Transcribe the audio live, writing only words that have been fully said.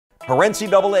Her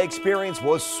NCAA experience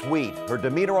was sweet. Her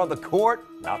demeanor on the court,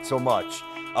 not so much.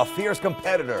 A fierce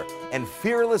competitor and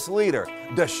fearless leader,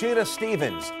 Dashena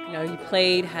Stephens. You know, you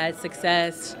played, had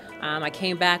success. I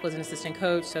came back, was an assistant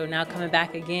coach, so now coming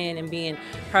back again and being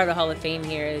part of the Hall of Fame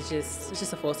here is it's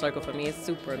just a full circle for me. It's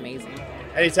super amazing.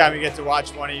 Anytime you get to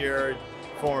watch one of your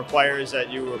former players that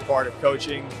you were part of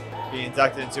coaching be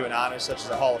inducted into an honor such as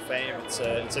the Hall of Fame, it's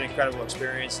an incredible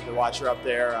experience to watch her up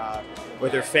there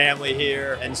with her family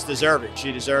here, and it's deserving.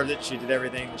 She deserved it. She did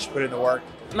everything. She put in the work.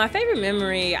 My favorite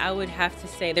memory, I would have to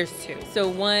say there's two. So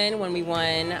one, when we won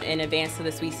and advanced to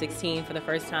the Sweet 16 for the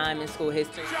first time in school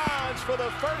history. Johns for the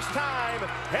first time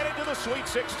headed to the Sweet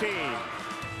 16.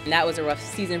 And that was a rough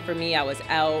season for me. I was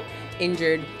out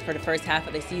injured for the first half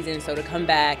of the season, so to come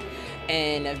back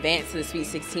and advance to the Sweet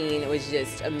 16, it was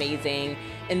just amazing.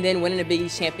 And then winning the Big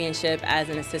East championship as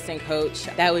an assistant coach,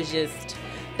 that was just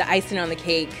the icing on the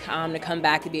cake, to come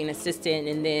back to be an assistant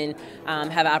and then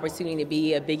have an opportunity to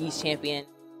be a Big East champion.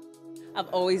 I've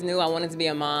always knew I wanted to be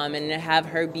a mom, and to have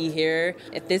her be here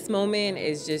at this moment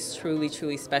is just truly,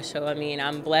 truly special. I mean,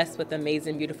 I'm blessed with an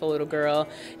amazing, beautiful little girl,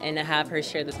 and to have her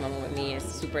share this moment with me is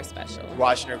super special.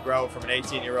 Watching her grow from an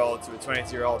 18-year-old to a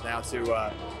 22-year-old now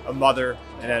to a mother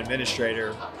and an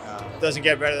administrator, doesn't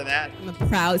get better than that. I'm a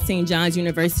proud St. John's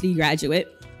University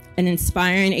graduate, an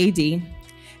inspiring AD,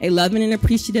 a loving and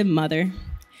appreciative mother,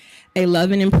 a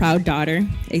loving and proud daughter,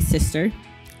 a sister,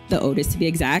 the oldest to be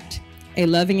exact, a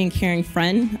loving and caring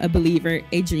friend, a believer,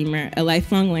 a dreamer, a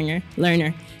lifelong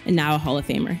learner, and now a Hall of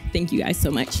Famer. Thank you guys so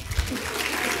much.